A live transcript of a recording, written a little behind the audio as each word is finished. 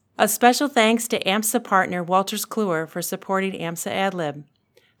A special thanks to AMSA partner Wolters Kluwer for supporting AMSA AdLib.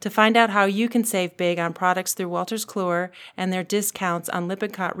 To find out how you can save big on products through Wolters Kluwer and their discounts on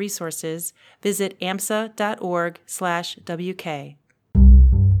Lippincott resources, visit amsa.org/WK.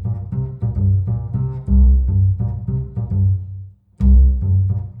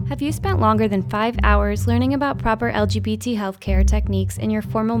 Have you spent longer than 5 hours learning about proper LGBT healthcare techniques in your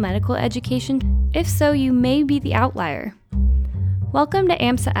formal medical education? If so, you may be the outlier. Welcome to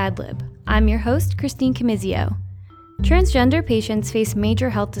AMSA AdLib. I'm your host, Christine Camizio. Transgender patients face major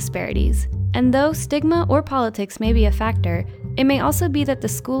health disparities, and though stigma or politics may be a factor, it may also be that the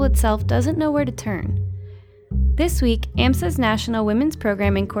school itself doesn't know where to turn. This week, AMSA's National Women's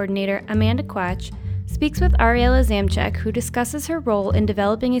Programming Coordinator, Amanda Quach, speaks with Ariella Zamchek, who discusses her role in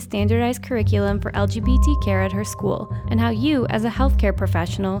developing a standardized curriculum for LGBT care at her school, and how you, as a healthcare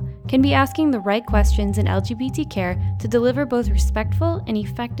professional, can be asking the right questions in LGBT care to deliver both respectful and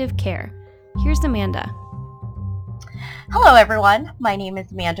effective care. Here's Amanda. Hello everyone, my name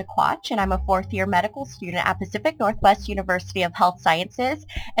is Amanda Quach and I'm a fourth-year medical student at Pacific Northwest University of Health Sciences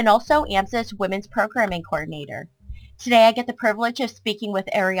and also AMSA's Women's Programming Coordinator. Today I get the privilege of speaking with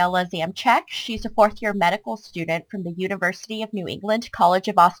Ariella Zamchek. She's a fourth-year medical student from the University of New England College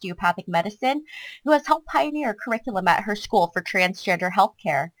of Osteopathic Medicine who has helped pioneer a curriculum at her school for transgender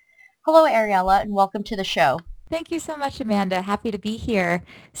healthcare. Hello Ariella and welcome to the show. Thank you so much, Amanda. Happy to be here.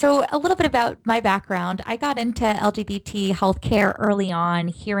 So a little bit about my background. I got into LGBT healthcare early on,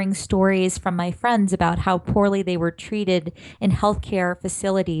 hearing stories from my friends about how poorly they were treated in healthcare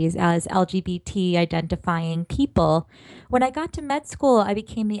facilities as LGBT identifying people. When I got to med school, I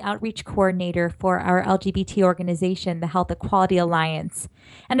became the outreach coordinator for our LGBT organization, the Health Equality Alliance.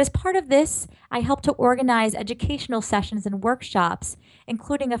 And as part of this, I helped to organize educational sessions and workshops,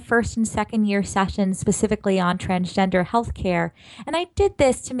 including a first and second year session specifically on transgender healthcare. And I did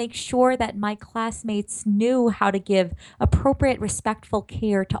this to make sure that my classmates knew how to give appropriate, respectful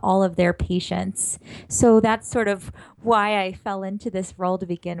care to all of their patients. So that's sort of why I fell into this role to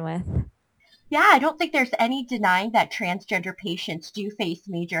begin with. Yeah, I don't think there's any denying that transgender patients do face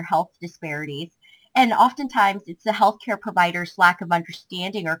major health disparities. And oftentimes it's the healthcare provider's lack of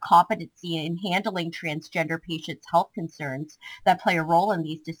understanding or competency in handling transgender patients' health concerns that play a role in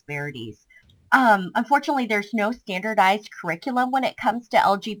these disparities. Unfortunately, there's no standardized curriculum when it comes to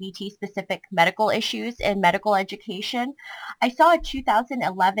LGBT-specific medical issues in medical education. I saw a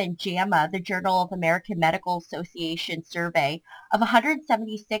 2011 JAMA, the Journal of American Medical Association survey of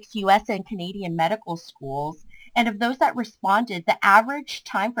 176 U.S. and Canadian medical schools, and of those that responded, the average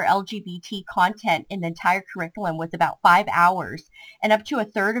time for LGBT content in the entire curriculum was about 5 hours, and up to a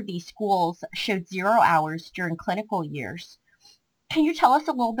third of these schools showed 0 hours during clinical years. Can you tell us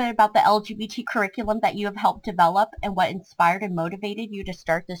a little bit about the LGBT curriculum that you have helped develop and what inspired and motivated you to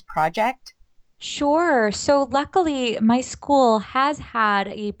start this project? Sure. So luckily, my school has had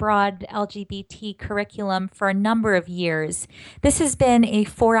a broad LGBT curriculum for a number of years. This has been a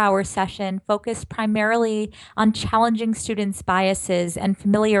 4-hour session focused primarily on challenging students' biases and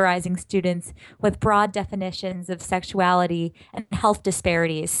familiarizing students with broad definitions of sexuality and health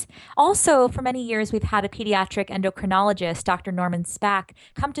disparities. Also, for many years, we've had a pediatric endocrinologist, Dr. Norman Spack,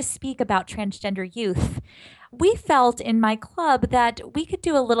 come to speak about transgender youth. We felt in my club that we could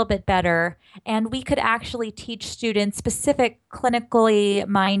do a little bit better and we could actually teach students specific clinically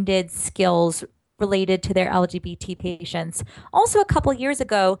minded skills related to their LGBT patients. Also, a couple years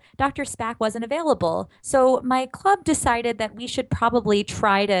ago, Dr. Spack wasn't available. So my club decided that we should probably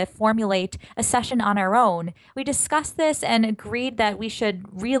try to formulate a session on our own. We discussed this and agreed that we should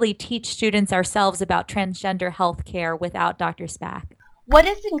really teach students ourselves about transgender health care without Dr. Spack. What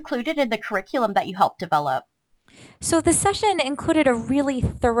is included in the curriculum that you helped develop? So the session included a really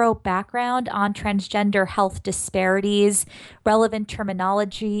thorough background on transgender health disparities, relevant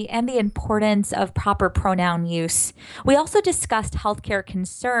terminology, and the importance of proper pronoun use. We also discussed healthcare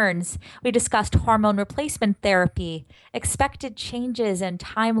concerns. We discussed hormone replacement therapy, expected changes and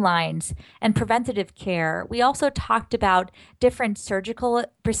timelines, and preventative care. We also talked about different surgical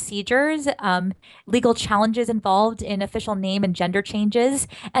procedures, legal challenges involved in official name and gender changes,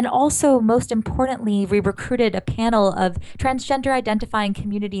 and also, most importantly, we recruited a panel of transgender identifying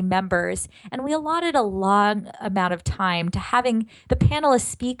community members, and we allotted a long amount of time to having the panelists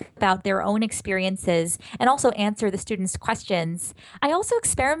speak about their own experiences and also answer the students' questions. I also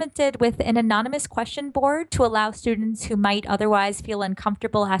experimented with an anonymous question board to allow students who might otherwise feel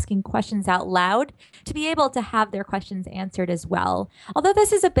uncomfortable asking questions out loud to be able to have their questions answered as well. Although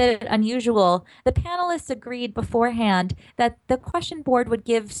this is a bit unusual, the panelists agreed beforehand that the question board would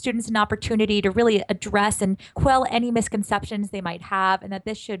give students an opportunity to really address and quell dispel any misconceptions they might have, and that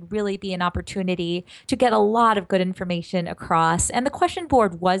this should really be an opportunity to get a lot of good information across. And the question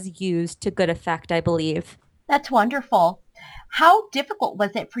board was used to good effect, I believe. That's wonderful. How difficult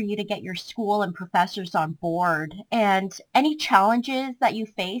was it for you to get your school and professors on board? And any challenges that you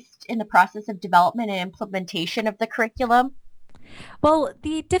faced in the process of development and implementation of the curriculum? Well,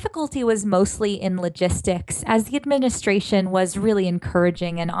 the difficulty was mostly in logistics, as the administration was really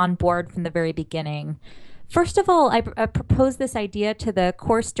encouraging and on board from the very beginning. First of all, I proposed this idea to the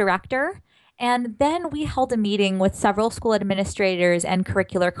course director, and then we held a meeting with several school administrators and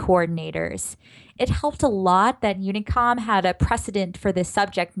curricular coordinators. It helped a lot that Unicom had a precedent for this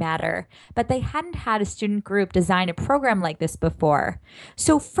subject matter, but they hadn't had a student group design a program like this before.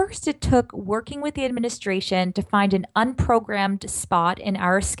 So first it took working with the administration to find an unprogrammed spot in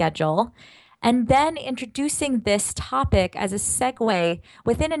our schedule, and then introducing this topic as a segue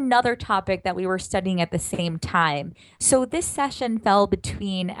within another topic that we were studying at the same time. So this session fell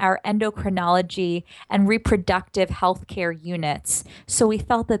between our endocrinology and reproductive healthcare units. So we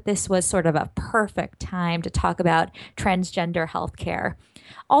felt that this was sort of a perfect time to talk about transgender healthcare.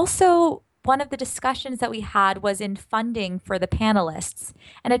 Also, one of the discussions that we had was in funding for the panelists.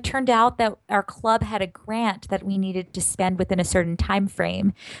 And it turned out that our club had a grant that we needed to spend within a certain time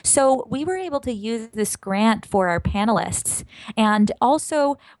frame. So we were able to use this grant for our panelists. And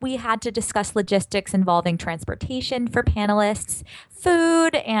also we had to discuss logistics involving transportation for panelists,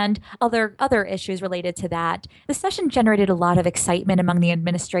 food, and other issues related to that. The session generated a lot of excitement among the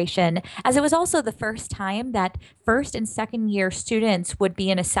administration, as it was also the first time that first and second year students would be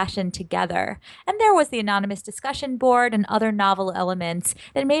in a session together. And there was the anonymous discussion board and other novel elements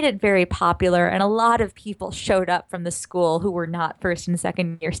that made it very popular, and a lot of people showed up from the school who were not first and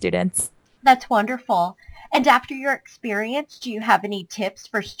second year students. That's wonderful. And after your experience, do you have any tips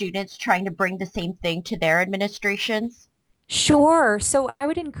for students trying to bring the same thing to their administrations? Sure. So I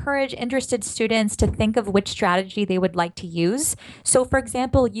would encourage interested students to think of which strategy they would like to use. So, for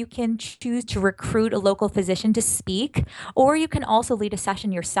example, you can choose to recruit a local physician to speak, or you can also lead a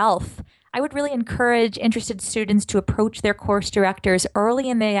session yourself. I would really encourage interested students to approach their course directors early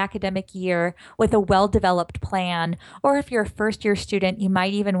in the academic year with a well-developed plan. Or if you're a first-year student, you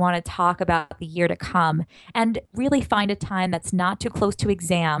might even want to talk about the year to come and really find a time that's not too close to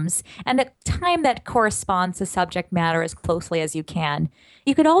exams and a time that corresponds to subject matter as closely as you can.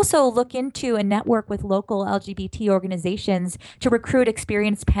 You could also look into and network with local LGBT organizations to recruit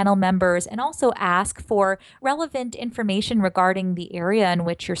experienced panel members and also ask for relevant information regarding the area in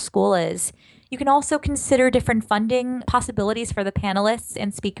which your school is. You can also consider different funding possibilities for the panelists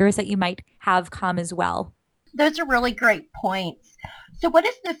and speakers that you might have come as well. Those are really great points. So what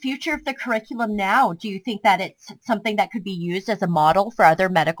is the future of the curriculum now? Do you think that it's something that could be used as a model for other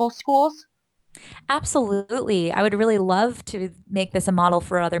medical schools? Absolutely. I would really love to make this a model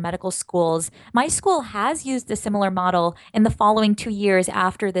for other medical schools. My school has used a similar model in the following 2 years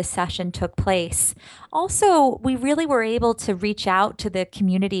after this session took place. Also, we really were able to reach out to the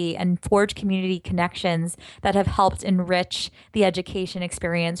community and forge community connections that have helped enrich the education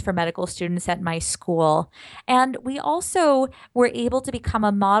experience for medical students at my school. And we also were able to become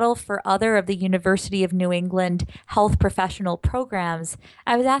a model for other of the University of New England health professional programs.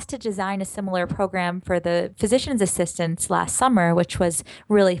 I was asked to design a similar program for the physician's assistants last summer, which was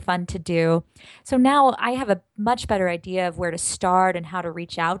really fun to do. So now I have a much better idea of where to start and how to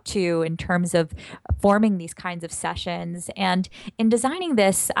reach out to in terms of forming these kinds of sessions. And in designing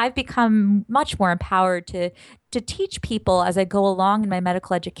this, I've become much more empowered to teach people as I go along in my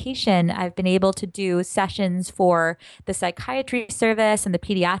medical education. I've been able to do sessions for the psychiatry service and the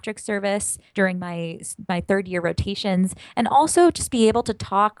pediatric service during my third year rotations, and also just be able to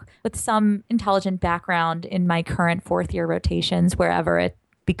talk with some intelligent background in my current fourth year rotations wherever it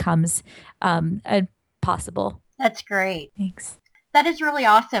becomes possible. That's great. Thanks. That is really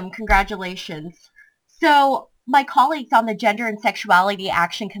awesome. Congratulations. So my colleagues on the Gender and Sexuality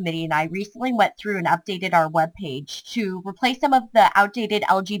Action Committee and I recently went through and updated our webpage to replace some of the outdated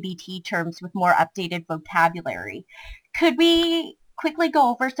LGBT terms with more updated vocabulary. Could we quickly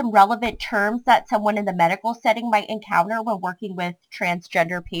go over some relevant terms that someone in the medical setting might encounter when working with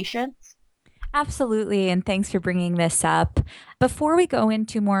transgender patients? Absolutely, and thanks for bringing this up. Before we go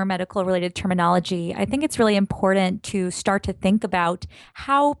into more medical related terminology, I think it's really important to start to think about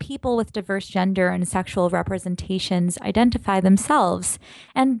how people with diverse gender and sexual representations identify themselves.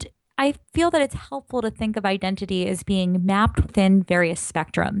 And I feel that it's helpful to think of identity as being mapped within various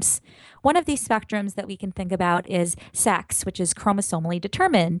spectrums. One of these spectrums that we can think about is sex, which is chromosomally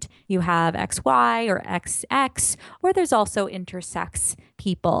determined. You have XY or XX, or there's also intersex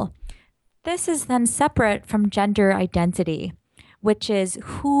people. This is then separate from gender identity, which is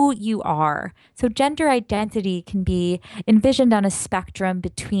who you are. So gender identity can be envisioned on a spectrum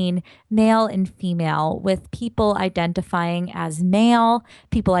between male and female, with people identifying as male,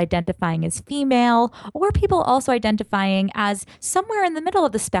 people identifying as female, or people also identifying as somewhere in the middle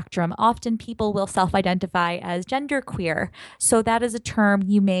of the spectrum. Often people will self-identify as genderqueer. So that is a term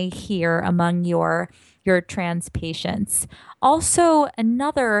you may hear among your trans patients. Also,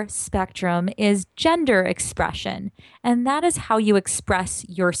 another spectrum is gender expression, and that is how you express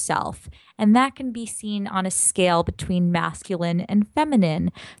yourself. And that can be seen on a scale between masculine and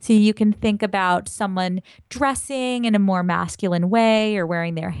feminine. So you can think about someone dressing in a more masculine way or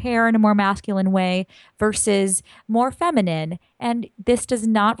wearing their hair in a more masculine way versus more feminine. And this does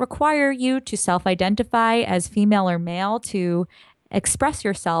not require you to self-identify as female or male to express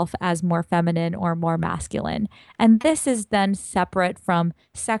yourself as more feminine or more masculine. And this is then separate from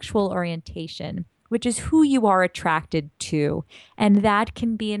sexual orientation, which is who you are attracted to. And that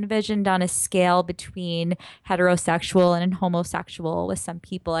can be envisioned on a scale between heterosexual and homosexual, with some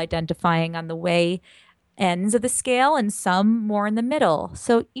people identifying on the way ends of the scale and some more in the middle.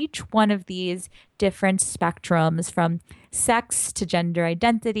 So each one of these different spectrums, from sex to gender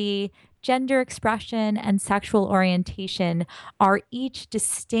identity, gender expression, and sexual orientation, are each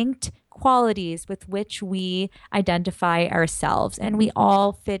distinct qualities with which we identify ourselves. And we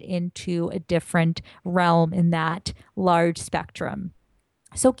all fit into a different realm in that large spectrum.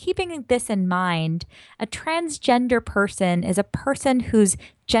 So keeping this in mind, a transgender person is a person whose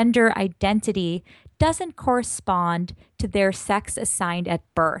gender identity doesn't correspond to their sex assigned at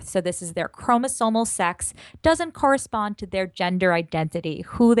birth. So this is their chromosomal sex, doesn't correspond to their gender identity,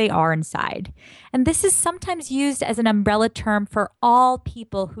 who they are inside. And this is sometimes used as an umbrella term for all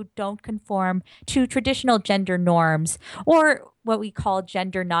people who don't conform to traditional gender norms, or what we call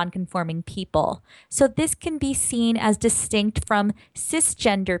gender nonconforming people. So this can be seen as distinct from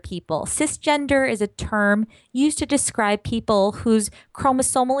cisgender people. Cisgender is a term used to describe people whose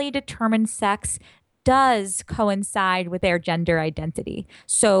chromosomally determined sex does coincide with their gender identity.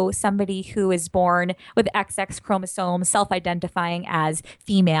 So somebody who is born with XX chromosome self-identifying as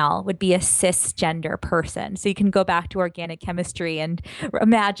female would be a cisgender person. So you can go back to organic chemistry and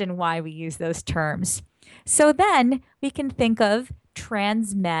imagine why we use those terms. So then we can think of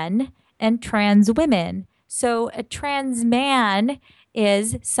trans men and trans women. So a trans man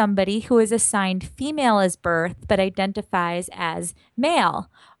is somebody who is assigned female as birth but identifies as male.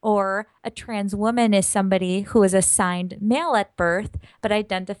 Or a trans woman is somebody who is assigned male at birth but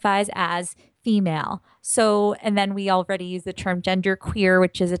identifies as female. So, and then we already use the term genderqueer,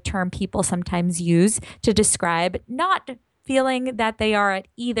 which is a term people sometimes use to describe not feeling that they are at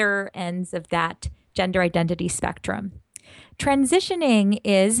either ends of that gender identity spectrum. Transitioning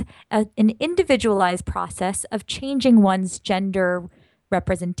is an individualized process of changing one's gender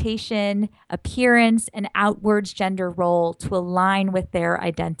representation, appearance, and outwards gender role to align with their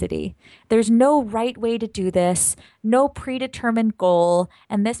identity. There's no right way to do this, no predetermined goal,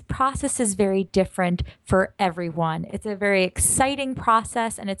 and this process is very different for everyone. It's a very exciting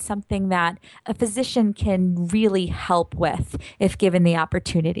process, and it's something that a physician can really help with if given the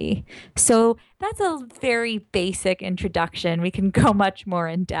opportunity. So that's a very basic introduction. We can go much more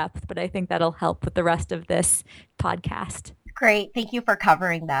in depth, but I think that'll help with the rest of this podcast. Great. Thank you for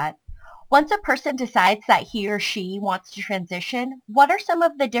covering that. Once a person decides that he or she wants to transition, what are some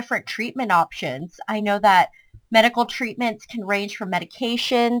of the different treatment options? I know that medical treatments can range from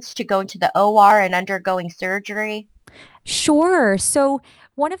medications to going to the OR and undergoing surgery. Sure. So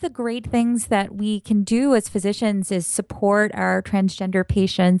one of the great things that we can do as physicians is support our transgender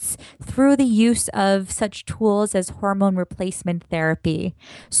patients through the use of such tools as hormone replacement therapy.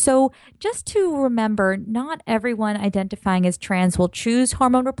 So just to remember, not everyone identifying as trans will choose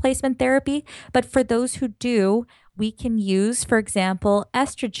hormone replacement therapy, but for those who do, we can use, for example,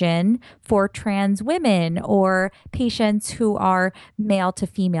 estrogen for trans women or patients who are male to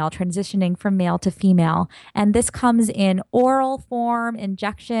female, transitioning from male to female. And this comes in oral form,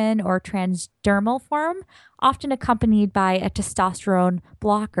 injection, or transdermal form, often accompanied by a testosterone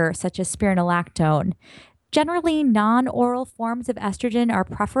blocker such as spironolactone. Generally, non-oral forms of estrogen are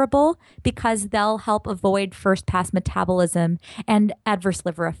preferable because they'll help avoid first-pass metabolism and adverse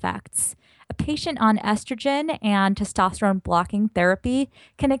liver effects. A patient on estrogen and testosterone blocking therapy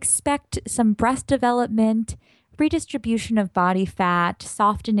can expect some breast development, redistribution of body fat,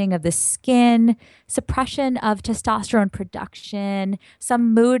 softening of the skin, suppression of testosterone production,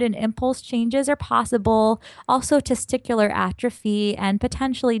 some mood and impulse changes are possible, also testicular atrophy, and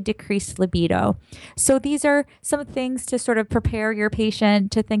potentially decreased libido. So these are some things to sort of prepare your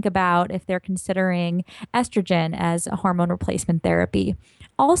patient to think about if they're considering estrogen as a hormone replacement therapy.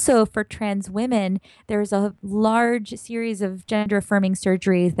 Also, for trans women, there's a large series of gender affirming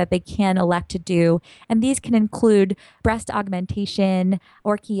surgeries that they can elect to do. And these can include breast augmentation,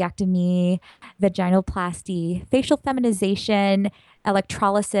 orchiectomy, vaginoplasty, facial feminization,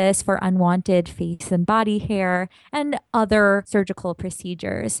 electrolysis for unwanted face and body hair, and other surgical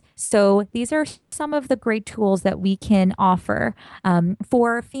procedures. So these are some of the great tools that we can offer.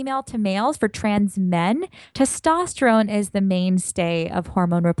 For female to males, for trans men, testosterone is the mainstay of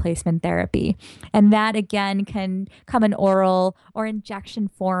hormone replacement therapy. And that again can come in oral or injection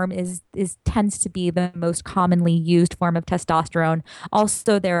form is tends to be the most commonly used form of testosterone.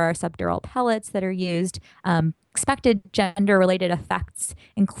 Also, there are subdural pellets that are used. Expected gender-related effects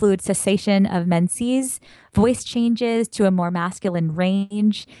include cessation of menses, voice changes to a more masculine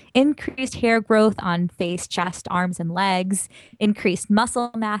range, increased hair growth on face, chest, arms, and legs, increased muscle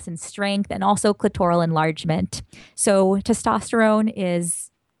mass and strength, and also clitoral enlargement. So testosterone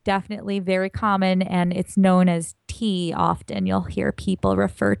is definitely very common, and it's known as T often. You'll hear people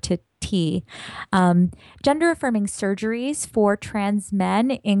refer to T. Gender-affirming surgeries for trans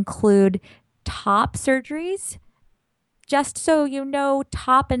men include top surgeries. Just so you know,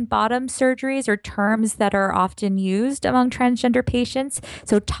 top and bottom surgeries are terms that are often used among transgender patients.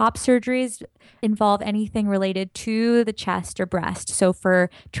 So top surgeries involve anything related to the chest or breast. So for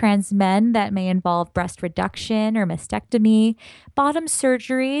trans men, that may involve breast reduction or mastectomy. Bottom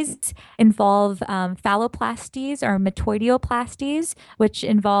surgeries involve phalloplasties or metoidioplasties, which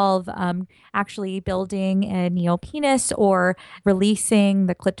involve actually building a neopenis or releasing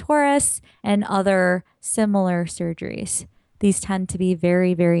the clitoris and other similar surgeries. These tend to be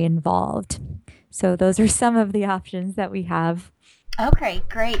very, very involved. So those are some of the options that we have. Okay,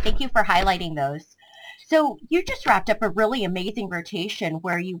 great. Thank you for highlighting those. So you just wrapped up a really amazing rotation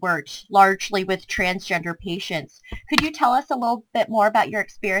where you worked largely with transgender patients. Could you tell us a little bit more about your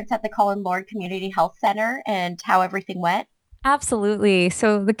experience at the Cullen Lord Community Health Center and how everything went? Absolutely.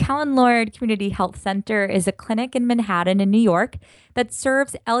 So the Callan Lord Community Health Center is a clinic in Manhattan in New York that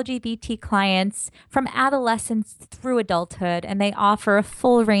serves LGBT clients from adolescence through adulthood, and they offer a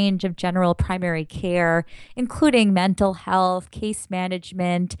full range of general primary care, including mental health, case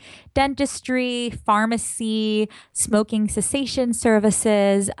management, dentistry, pharmacy, smoking cessation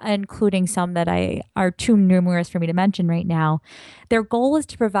services, including some that are too numerous for me to mention right now. Their goal is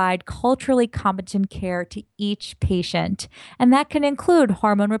to provide culturally competent care to each patient, and that can include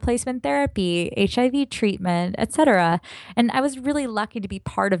hormone replacement therapy, HIV treatment, etc. And I was really lucky to be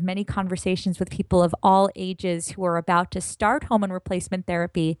part of many conversations with people of all ages who are about to start hormone replacement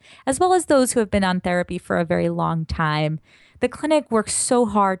therapy, as well as those who have been on therapy for a very long time. The clinic works so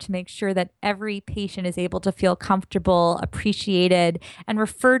hard to make sure that every patient is able to feel comfortable, appreciated, and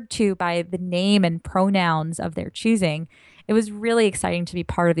referred to by the name and pronouns of their choosing. It was really exciting to be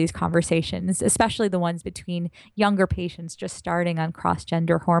part of these conversations, especially the ones between younger patients just starting on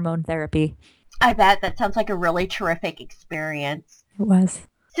cross-gender hormone therapy. I bet that sounds like a really terrific experience. It was.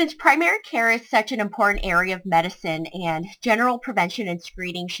 Since primary care is such an important area of medicine and general prevention and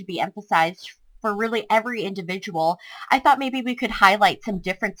screening should be emphasized for really every individual, I thought maybe we could highlight some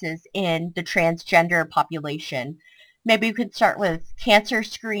differences in the transgender population. Maybe we could start with cancer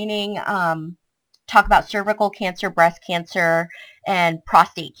screening, talk about cervical cancer, breast cancer, and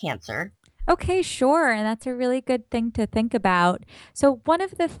prostate cancer. Okay, sure. And that's a really good thing to think about. So, one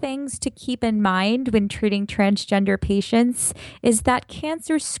of the things to keep in mind when treating transgender patients is that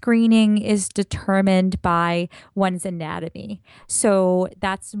cancer screening is determined by one's anatomy. So,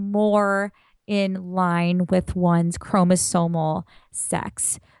 that's more in line with one's chromosomal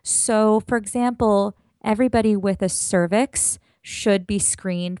sex. So, for example, everybody with a cervix should be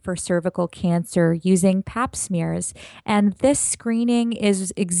screened for cervical cancer using pap smears. And this screening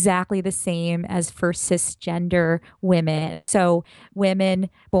is exactly the same as for cisgender women. So women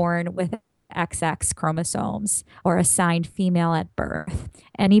born with XX chromosomes or assigned female at birth.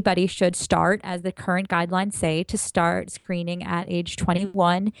 anybody should start, as the current guidelines say, to start screening at age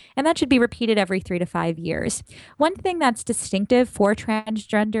 21, and that should be repeated every 3 to 5 years. One thing that's distinctive for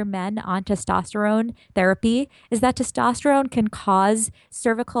transgender men on testosterone therapy is that testosterone can cause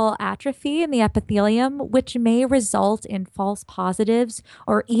cervical atrophy in the epithelium, which may result in false positives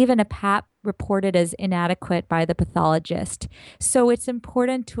or even a PAP reported as inadequate by the pathologist. So it's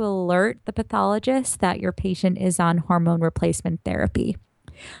important to alert the pathologist that your patient is on hormone replacement therapy.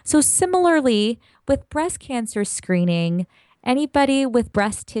 So similarly, with breast cancer screening, anybody with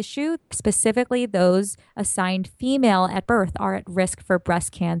breast tissue, specifically those assigned female at birth, are at risk for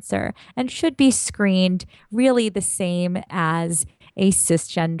breast cancer and should be screened really the same as a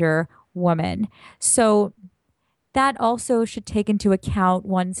cisgender woman. So that also should take into account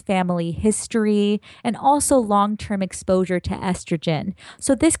one's family history and also long-term exposure to estrogen.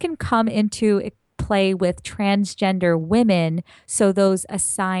 So this can come into play with transgender women, so those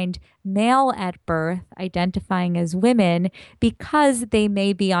assigned male at birth, identifying as women, because they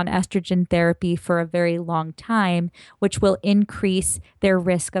may be on estrogen therapy for a very long time, which will increase their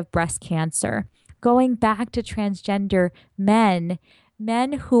risk of breast cancer. Going back to transgender men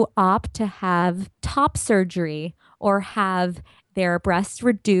who opt to have top surgery or have their breasts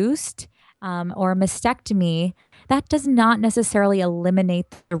reduced or mastectomy, that does not necessarily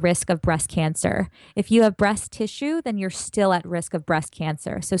eliminate the risk of breast cancer. If you have breast tissue, then you're still at risk of breast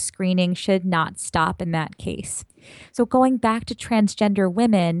cancer. So screening should not stop in that case. So going back to transgender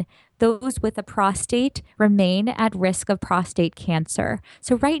women, those with a prostate remain at risk of prostate cancer.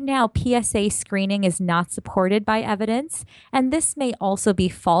 So right now, PSA screening is not supported by evidence, and this may also be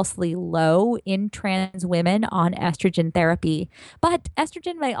falsely low in trans women on estrogen therapy. But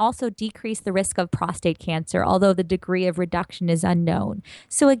estrogen may also decrease the risk of prostate cancer, although the degree of reduction is unknown.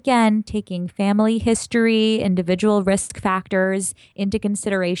 So again, taking family history, individual risk factors into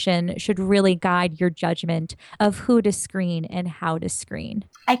consideration should really guide your judgment of who to screen and how to screen.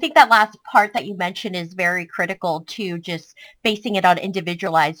 I think that last part that you mentioned is very critical to just basing it on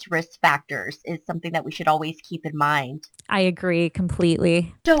individualized risk factors is something that we should always keep in mind. I agree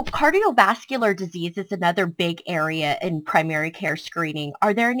completely. So cardiovascular disease is another big area in primary care screening.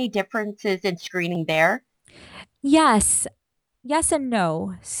 Are there any differences in screening there? Yes and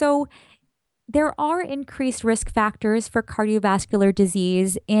no. So there are increased risk factors for cardiovascular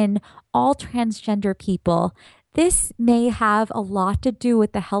disease in all transgender people. This may have a lot to do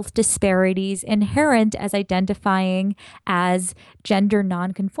with the health disparities inherent as identifying as gender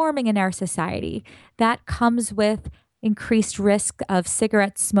nonconforming in our society. That comes with increased risk of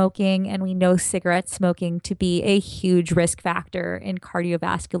cigarette smoking, and we know cigarette smoking to be a huge risk factor in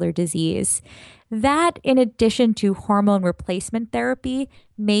cardiovascular disease. That, in addition to hormone replacement therapy,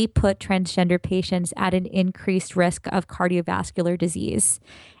 may put transgender patients at an increased risk of cardiovascular disease.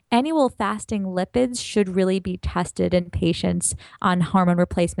 Annual fasting lipids should really be tested in patients on hormone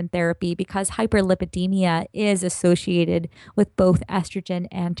replacement therapy because hyperlipidemia is associated with both estrogen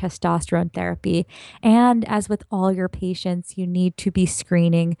and testosterone therapy. And as with all your patients, you need to be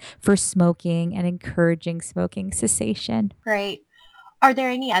screening for smoking and encouraging smoking cessation. Great. Are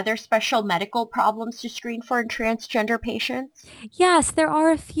there any other special medical problems to screen for in transgender patients? Yes, there are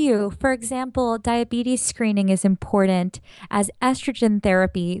a few. For example, diabetes screening is important as estrogen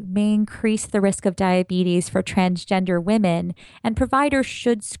therapy may increase the risk of diabetes for transgender women, and providers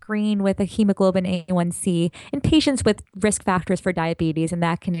should screen with a hemoglobin A1C in patients with risk factors for diabetes, and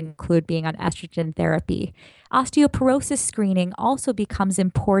that can include being on estrogen therapy. Osteoporosis screening also becomes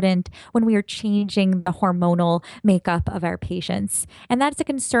important when we are changing the hormonal makeup of our patients. And that's a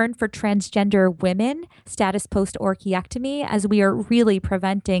concern for transgender women, status post orchiectomy, as we are really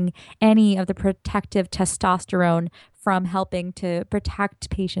preventing any of the protective testosterone from helping to protect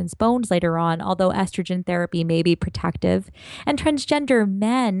patients' bones later on, although estrogen therapy may be protective. And transgender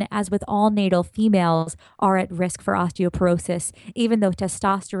men, as with all natal females, are at risk for osteoporosis, even though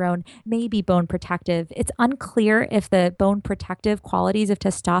testosterone may be bone protective. It's unclear if the bone protective qualities of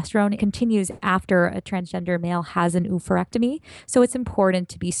testosterone continues after a transgender male has an oophorectomy, so it's important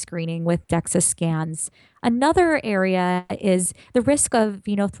to be screening with DEXA scans. Another area is the risk of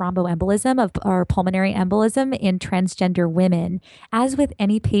venous thromboembolism or pulmonary embolism in transgender women. As with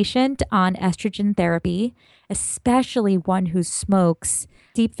any patient on estrogen therapy, especially one who smokes,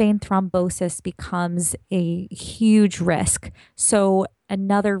 deep vein thrombosis becomes a huge risk. So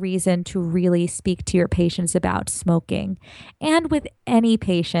another reason to really speak to your patients about smoking. And with any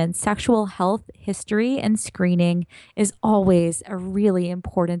patient, sexual health history and screening is always a really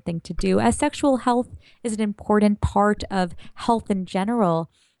important thing to do, as sexual health is an important part of health in general.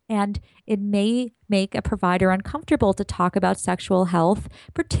 And it may make a provider uncomfortable to talk about sexual health,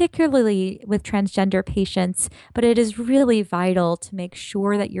 particularly with transgender patients, but it is really vital to make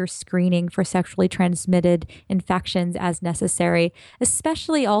sure that you're screening for sexually transmitted infections as necessary,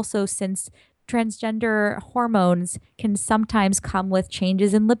 especially also since transgender hormones can sometimes come with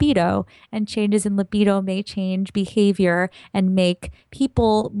changes in libido, and changes in libido may change behavior and make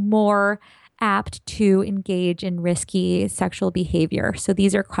people more apt to engage in risky sexual behavior. So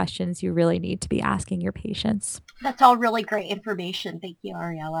these are questions you really need to be asking your patients. That's all really great information. Thank you,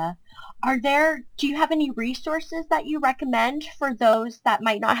 Ariella. Do you have any resources that you recommend for those that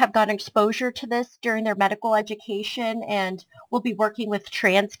might not have gotten exposure to this during their medical education and will be working with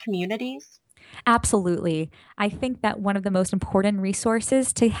trans communities? Absolutely. I think that one of the most important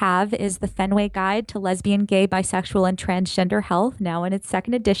resources to have is the Fenway Guide to Lesbian, Gay, Bisexual, and Transgender Health, now in its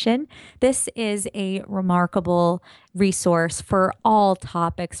second edition. This is a remarkable resource for all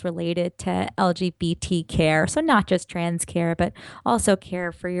topics related to LGBT care. So not just trans care, but also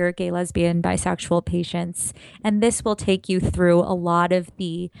care for your gay, lesbian, bisexual patients. And this will take you through a lot of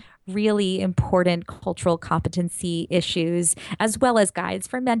the really important cultural competency issues, as well as guides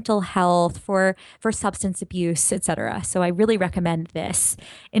for mental health, for substance abuse, etc. So I really recommend this.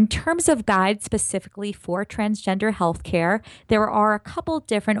 In terms of guides specifically for transgender healthcare, there are a couple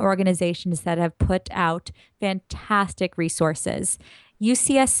different organizations that have put out fantastic resources.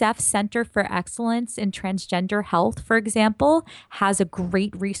 UCSF Center for Excellence in Transgender Health, for example, has a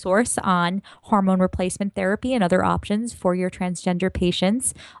great resource on hormone replacement therapy and other options for your transgender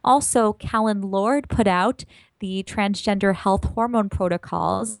patients. Also, Callan Lord put out the Transgender Health Hormone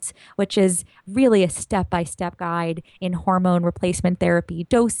Protocols, which is really a step-by-step guide in hormone replacement therapy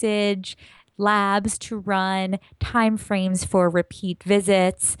dosage, labs to run, timeframes for repeat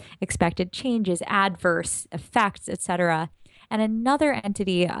visits, expected changes, adverse effects, etc. And another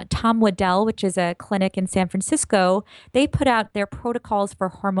entity, Tom Waddell, which is a clinic in San Francisco, they put out their protocols for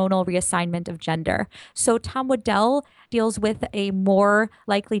hormonal reassignment of gender. So Tom Waddell deals with a more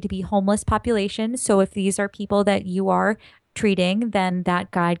likely to be homeless population. So if these are people that you are treating, then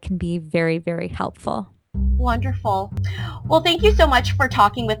that guide can be very, very helpful. Wonderful. Well, thank you so much for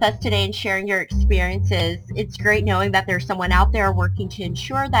talking with us today and sharing your experiences. It's great knowing that there's someone out there working to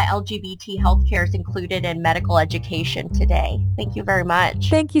ensure that LGBT healthcare is included in medical education today. Thank you very much.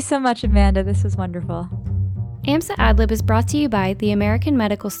 Thank you so much, Amanda. This was wonderful. AMSA AdLib is brought to you by the American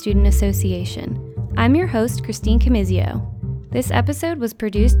Medical Student Association. I'm your host, Christine Camizio. This episode was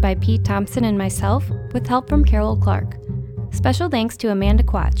produced by Pete Thompson and myself with help from Carol Clark. Special thanks to Amanda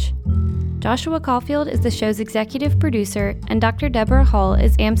Quach. Joshua Caulfield is the show's executive producer, and Dr. Deborah Hall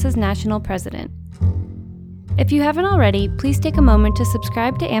is AMSA's national president. If you haven't already, please take a moment to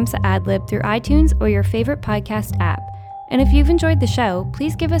subscribe to AMSA AdLib through iTunes or your favorite podcast app. And if you've enjoyed the show,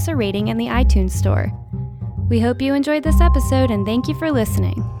 please give us a rating in the iTunes store. We hope you enjoyed this episode, and thank you for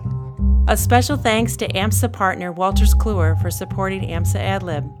listening. A special thanks to AMSA partner Wolters Kluwer for supporting AMSA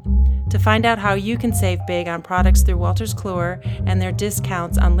AdLib. To find out how you can save big on products through Wolters Kluwer and their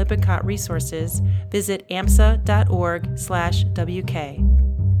discounts on Lippincott resources, visit amsa.org/WK.